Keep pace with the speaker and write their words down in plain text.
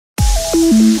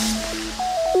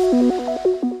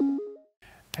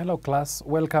Hello class,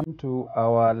 welcome to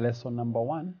our lesson number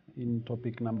 1 in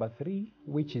topic number 3,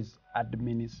 which is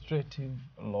administrative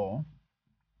law.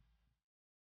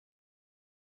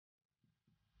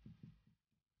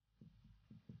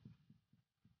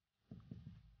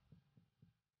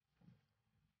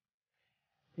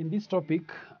 In this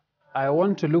topic, I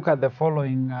want to look at the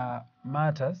following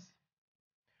matters.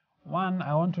 1,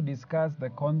 I want to discuss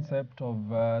the concept of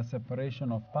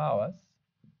separation of powers.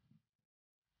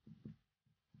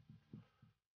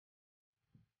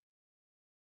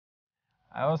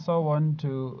 I also want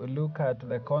to look at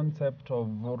the concept of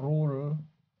rule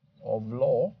of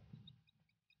law.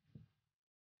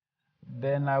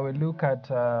 Then I will look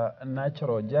at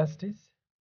natural justice.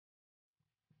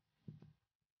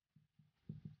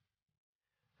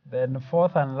 Then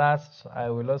fourth and last, I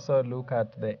will also look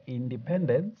at the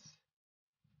independence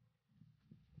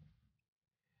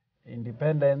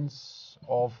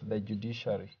of the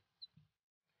judiciary.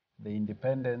 The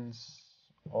independence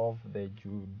of the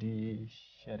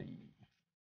judiciary.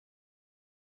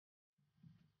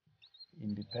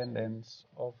 Independence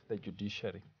of the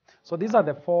judiciary. So these are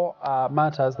the 4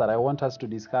 matters that I want us to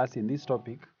discuss in this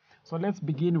topic. So let's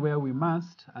begin where we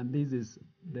must, and this is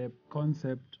the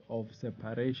concept of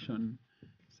separation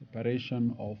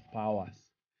of powers.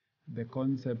 The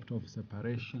concept of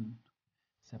separation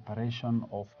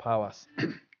of powers.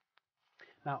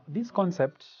 Now, this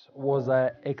concept was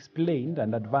explained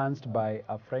and advanced by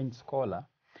a French scholar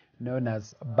known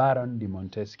as Baron de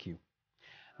Montesquieu.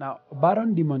 Now,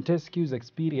 Baron de Montesquieu's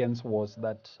experience was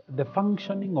that the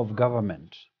functioning of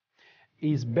government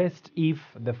is best if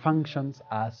the functions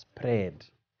are spread,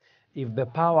 if the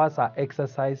powers are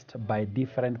exercised by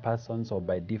different persons or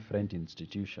by different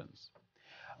institutions.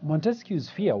 Montesquieu's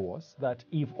fear was that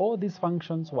if all these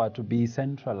functions were to be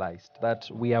centralized, that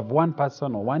we have one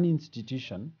person or one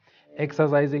institution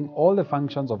exercising all the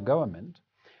functions of government,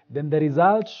 then the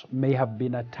result may have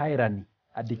been a tyranny,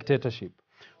 a dictatorship.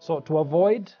 So to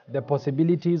avoid the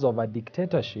possibilities of a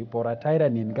dictatorship or a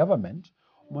tyranny in government,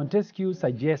 Montesquieu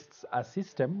suggests a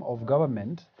system of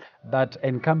government that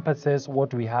encompasses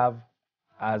what we have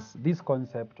as this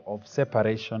concept of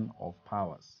separation of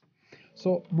powers.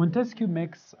 So Montesquieu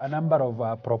makes a number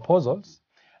of proposals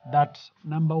that,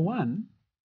 number 1,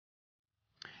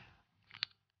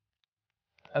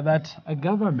 that a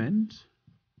government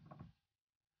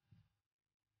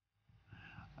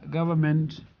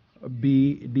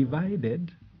be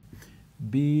divided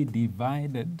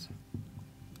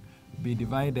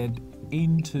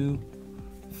into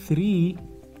three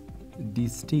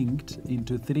distinct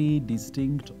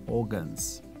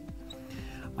organs.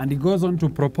 And he goes on to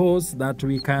propose that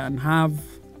we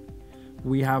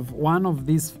have one of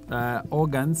these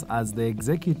organs as the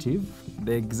executive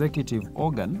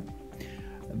organ,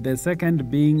 the second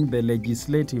being the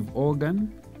legislative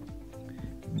organ,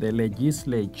 the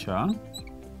legislature,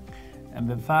 and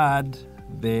the third,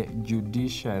 the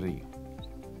judiciary.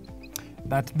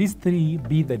 That these 3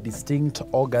 be the distinct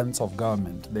organs of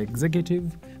government: the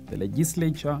executive, the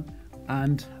legislature,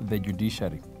 and the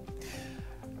judiciary.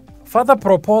 Further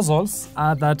proposals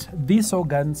are that these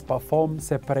organs perform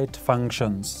separate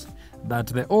functions, that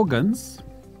the organs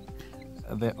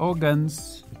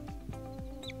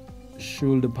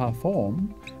should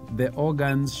perform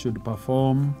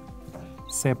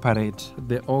separate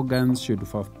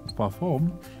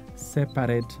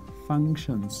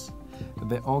functions.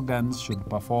 The organs should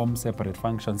perform separate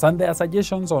functions. And there are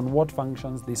suggestions on what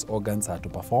functions these organs are to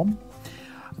perform.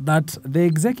 That the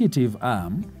executive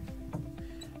arm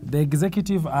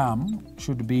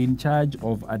should be in charge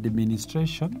of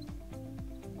administration.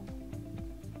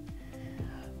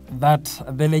 That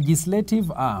the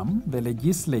legislative arm, the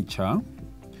legislature,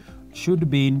 should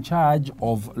be in charge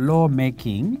of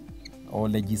lawmaking or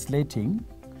legislating,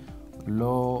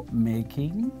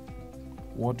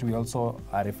 what we also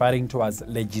are referring to as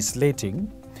legislating.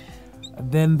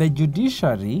 Then the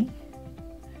judiciary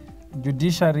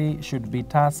should be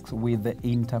tasked with the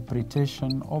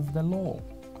interpretation of the law.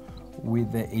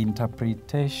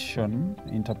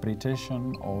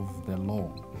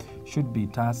 Should be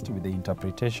tasked with the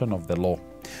interpretation of the law.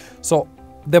 So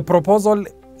the proposal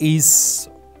is,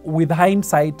 with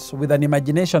hindsight, with an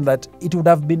imagination, that it would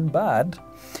have been bad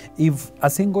if a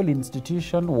single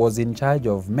institution was in charge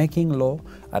of making law,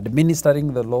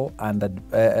 administering the law, and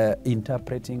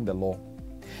interpreting the law.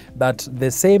 That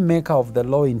the same maker of the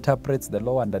law interprets the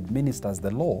law and administers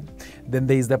the law, then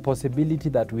there is the possibility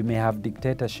that we may have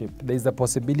dictatorship. There is the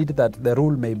possibility that the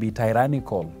rule may be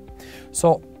tyrannical.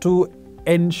 So to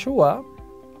ensure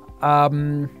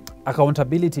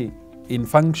accountability in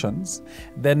functions,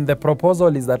 then the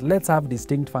proposal is that let's have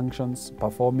distinct functions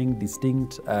performing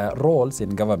distinct roles in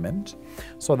government,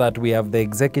 so that we have the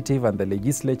executive and the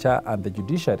legislature and the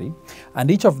judiciary,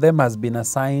 and each of them has been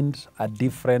assigned a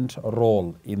different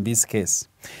role in this case.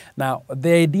 Now,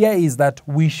 the idea is that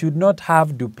we should not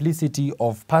have duplicity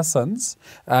of persons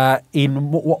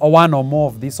in one or more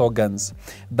of these organs,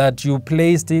 that you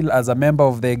play still as a member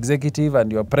of the executive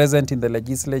and you're present in the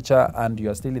legislature and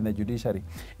you're still in the judiciary.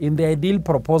 In the ideal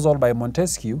proposal by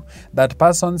Montesquieu, that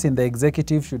persons in the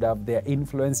executive should have their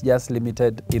influence just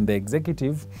limited in the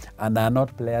executive and are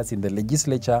not players in the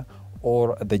legislature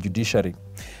or the judiciary.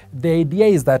 The idea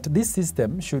is that this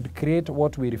system should create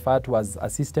what we refer to as a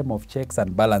system of checks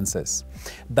and balances,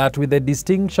 that with the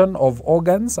distinction of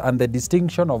organs and the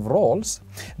distinction of roles,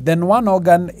 then one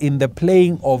organ in the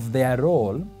playing of their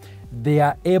role, they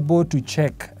are able to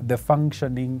check the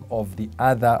functioning of the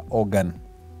other organ.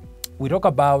 We talk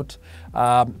about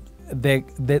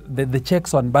the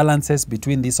checks and balances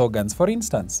between these organs. For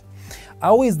instance,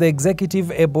 how is the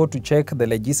executive able to check the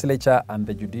legislature and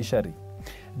the judiciary?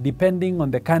 Depending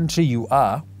on the country you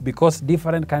are, because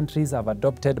different countries have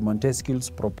adopted Montesquieu's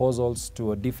proposals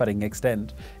to a differing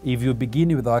extent. If you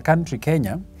begin with our country,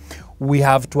 Kenya, we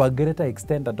have to a greater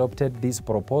extent adopted this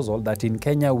proposal that in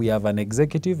Kenya we have an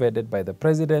executive headed by the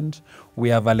president, we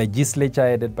have a legislature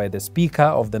headed by the Speaker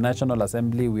of the National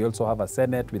Assembly, we also have a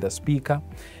Senate with a Speaker,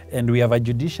 and we have a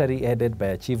judiciary headed by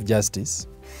a Chief Justice.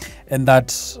 And that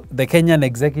the Kenyan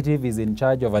executive is in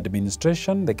charge of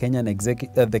administration, the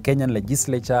Kenyan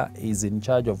legislature is in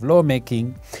charge of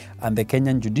lawmaking, and the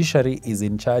Kenyan judiciary is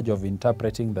in charge of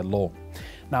interpreting the law.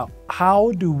 Now,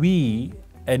 how do we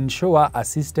ensure a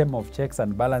system of checks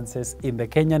and balances in the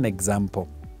Kenyan example?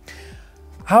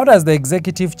 How does the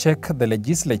executive check the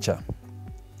legislature?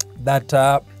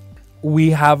 That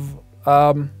we have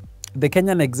the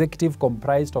Kenyan executive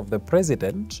comprised of the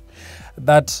president,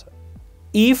 that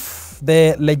if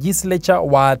the legislature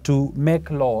were to make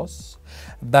laws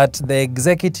that the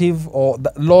executive, or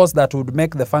the laws that would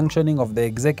make the functioning of the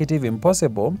executive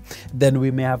impossible, then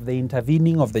we may have the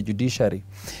intervening of the judiciary.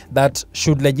 That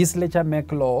should legislature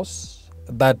make laws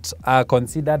that are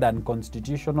considered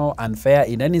unconstitutional, unfair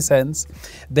in any sense,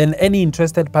 then any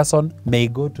interested person may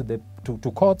go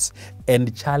to courts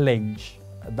and challenge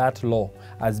that law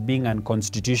as being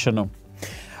unconstitutional.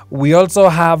 We also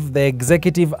have the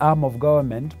executive arm of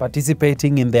government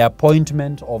participating in the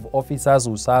appointment of officers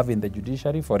who serve in the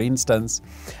judiciary. For instance,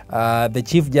 the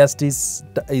Chief Justice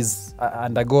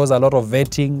undergoes a lot of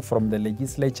vetting from the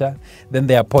legislature. Then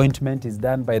the appointment is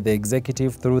done by the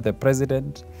executive through the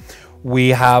president. We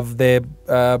have the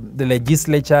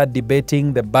legislature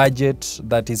debating the budget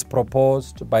that is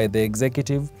proposed by the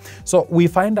executive. So we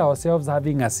find ourselves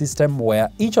having a system where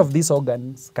each of these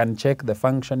organs can check the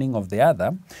functioning of the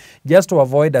other, just to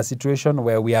avoid a situation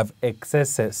where we have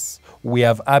excesses, we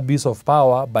have abuse of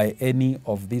power by any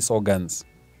of these organs.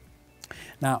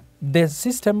 Now, the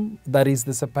system that is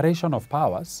the separation of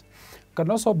powers can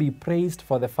also be praised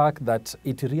for the fact that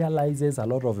it realizes a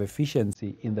lot of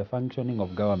efficiency in the functioning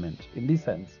of government, in this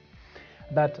sense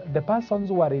that the persons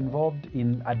who are involved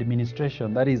in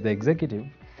administration, that is the executive,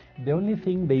 the only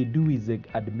thing they do is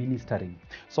administering.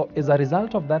 So as a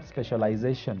result of that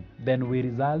specialization, then we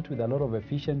result with a lot of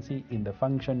efficiency in the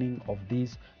functioning of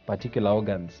these particular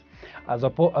organs, as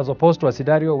opposed to a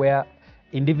scenario where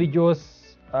individuals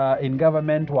in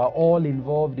government who are all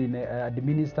involved in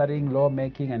administering,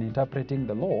 lawmaking, and interpreting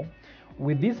the law.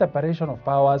 With this separation of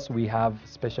powers, we have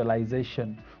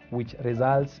specialization, which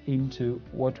results into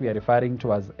what we are referring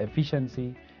to as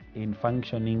efficiency in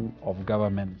functioning of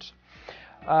government.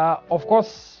 Of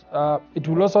course, it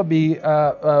will also be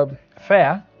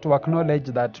fair to acknowledge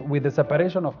that with the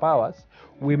separation of powers,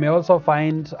 we may also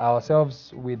find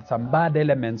ourselves with some bad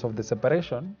elements of the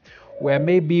separation, where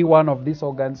maybe one of these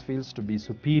organs feels to be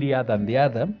superior than the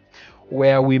other,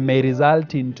 where we may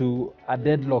result into a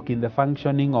deadlock in the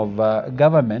functioning of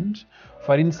government.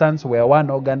 For instance, where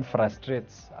one organ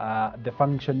frustrates the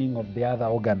functioning of the other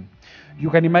organ.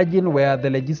 You can imagine where the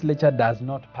legislature does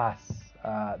not pass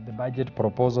the budget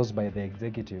proposals by the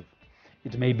executive.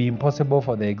 It may be impossible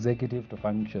for the executive to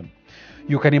function.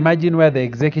 You can imagine where the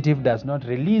executive does not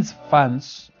release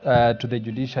funds to the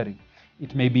judiciary.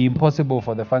 It may be impossible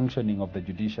for the functioning of the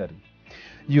judiciary.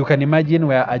 You can imagine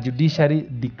where a judiciary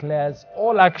declares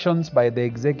all actions by the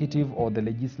executive or the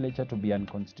legislature to be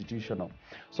unconstitutional.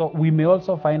 So we may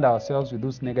also find ourselves with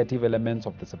those negative elements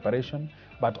of the separation,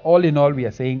 but all in all, we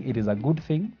are saying it is a good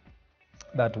thing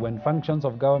that when functions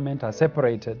of government are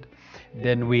separated,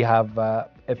 then we have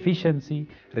efficiency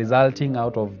resulting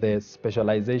out of the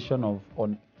specialization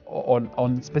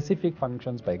on specific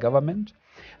functions by government,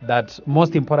 that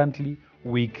most importantly,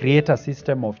 we create a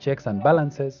system of checks and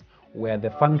balances where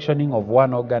the functioning of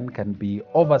one organ can be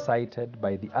oversighted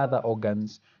by the other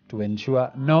organs to ensure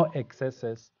no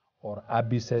excesses or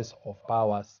abuses of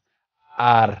powers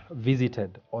are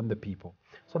visited on the people.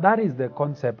 So that is the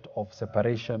concept of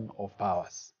separation of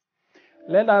powers.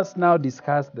 Let us now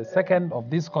discuss the second of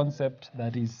this concept,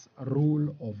 that is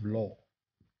rule of law.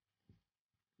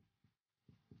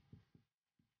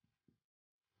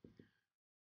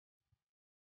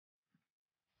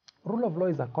 Rule of law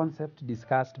is a concept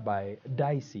discussed by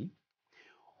Dicey,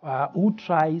 who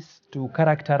tries to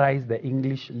characterize the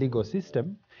English legal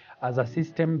system as a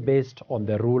system based on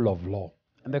the rule of law.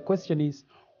 And the question is,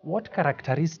 what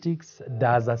characteristics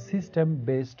does a system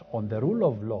based on the rule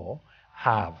of law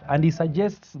have? And he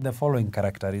suggests the following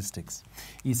characteristics.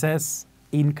 He says,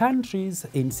 in countries,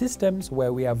 in systems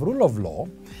where we have rule of law,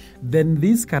 then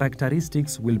these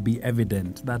characteristics will be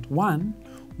evident. That one,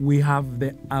 we have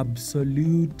the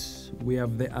absolute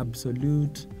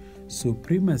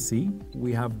supremacy.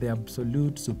 We have the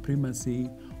absolute supremacy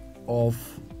of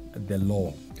the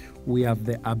law. We have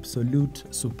the absolute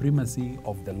supremacy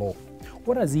of the law.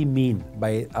 What does he mean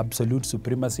by absolute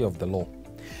supremacy of the law?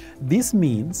 This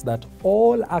means that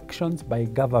all actions by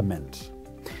government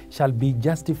shall be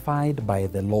justified by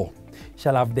the law,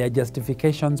 shall have their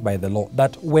justifications by the law.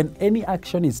 That when any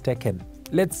action is taken,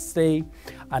 let's say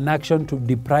an action to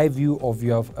deprive you of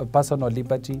your personal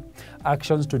liberty,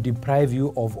 actions to deprive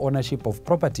you of ownership of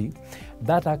property,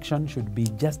 that action should be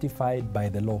justified by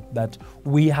the law. That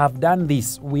we have done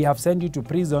this, we have sent you to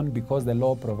prison because the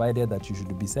law provided that you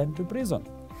should be sent to prison.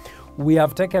 We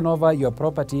have taken over your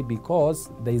property because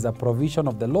there is a provision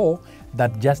of the law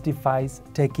that justifies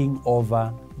taking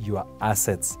over your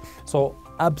assets. So,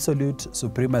 absolute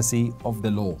supremacy of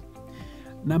the law.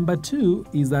 Number two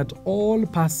is that all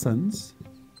persons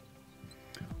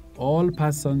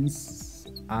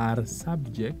are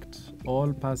subject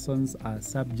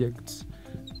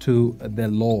to the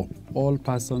law. All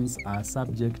persons are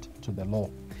subject to the law.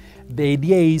 The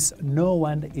idea is no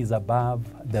one is above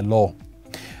the law.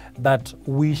 That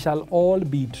we shall all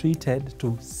be treated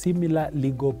to similar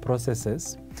legal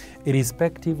processes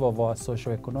irrespective of our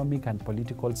socio-economic and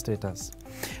political status.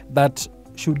 That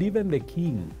should even the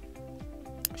king,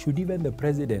 should even the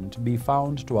president be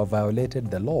found to have violated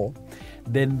the law,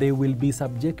 then they will be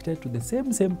subjected to the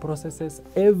same processes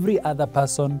every other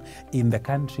person in the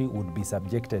country would be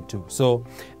subjected to. So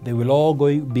they will all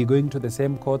be going to the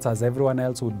same courts as everyone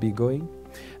else would be going.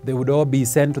 They would all be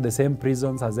sent to the same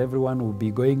prisons as everyone would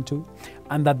be going to,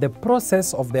 and that the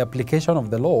process of the application of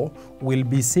the law will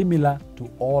be similar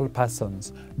to all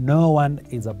persons. No one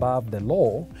is above the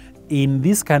law in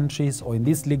these countries or in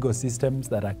these legal systems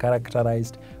that are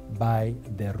characterized by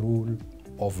the rule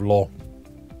of law.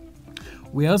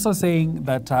 We are also saying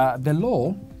that the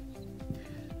law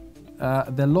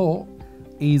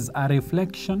is a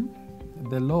reflection.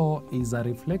 The law is a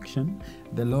reflection.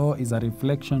 The law is a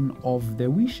reflection of the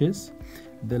wishes.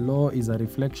 The law is a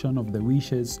reflection of the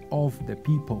wishes of the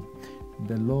people.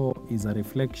 The law is a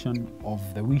reflection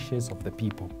of the wishes of the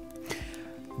people.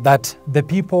 That the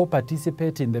people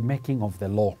participate in the making of the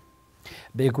law.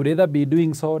 They could either be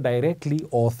doing so directly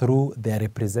or through their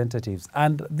representatives.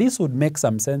 And this would make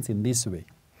some sense in this way.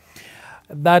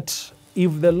 That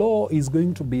if the law is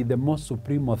going to be the most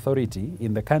supreme authority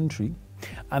in the country,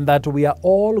 and that we are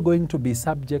all going to be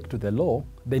subject to the law,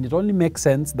 then it only makes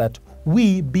sense that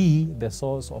we be the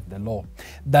source of the law.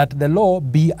 That the law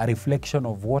be a reflection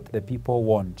of what the people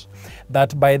want.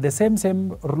 That by the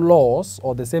same laws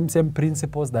or the same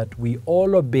principles that we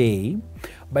all obey,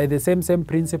 by the same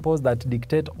principles that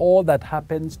dictate all that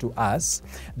happens to us,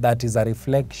 that is a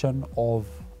reflection of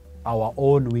our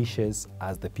own wishes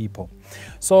as the people.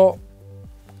 So,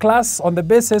 class, on the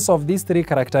basis of these three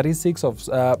characteristics of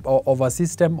a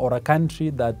system or a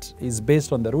country that is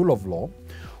based on the rule of law,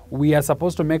 we are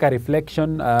supposed to make a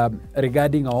reflection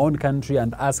regarding our own country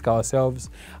and ask ourselves,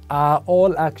 are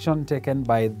all action taken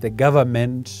by the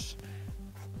government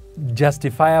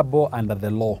justifiable under the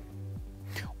law?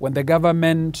 When the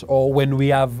government, or when we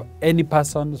have any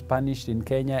persons punished in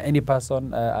Kenya, any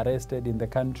person arrested in the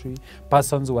country,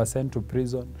 persons who are sent to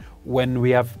prison, when we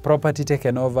have property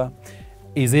taken over,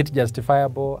 is it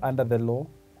justifiable under the law?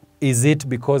 Is it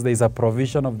because there is a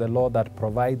provision of the law that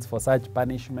provides for such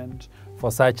punishment,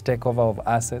 for such takeover of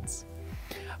assets?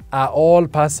 Are all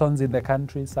persons in the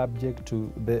country subject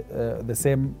to the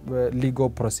same legal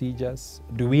procedures?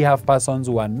 Do we have persons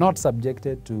who are not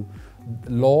subjected to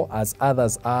law as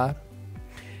others are?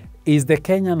 Is the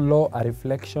Kenyan law a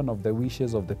reflection of the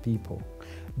wishes of the people?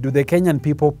 do the Kenyan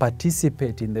people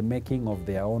participate in the making of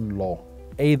their own law,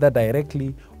 either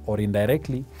directly or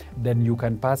indirectly? Then you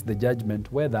can pass the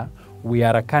judgment whether we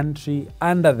are a country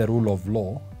under the rule of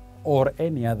law or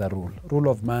any other rule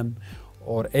of man,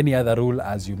 or any other rule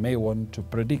as you may want to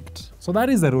predict. So that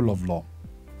is the rule of law.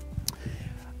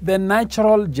 The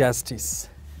natural justice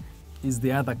is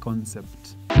the other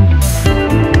concept.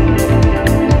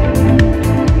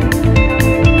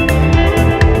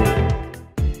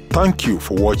 Thank you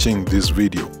for watching this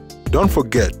video. Don't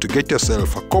forget to get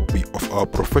yourself a copy of our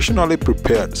professionally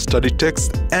prepared study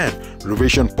text and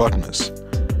revision partners.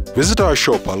 Visit our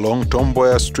shop along Tom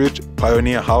Mboya Street,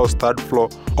 Pioneer House, 3rd floor,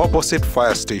 opposite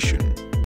Fire Station.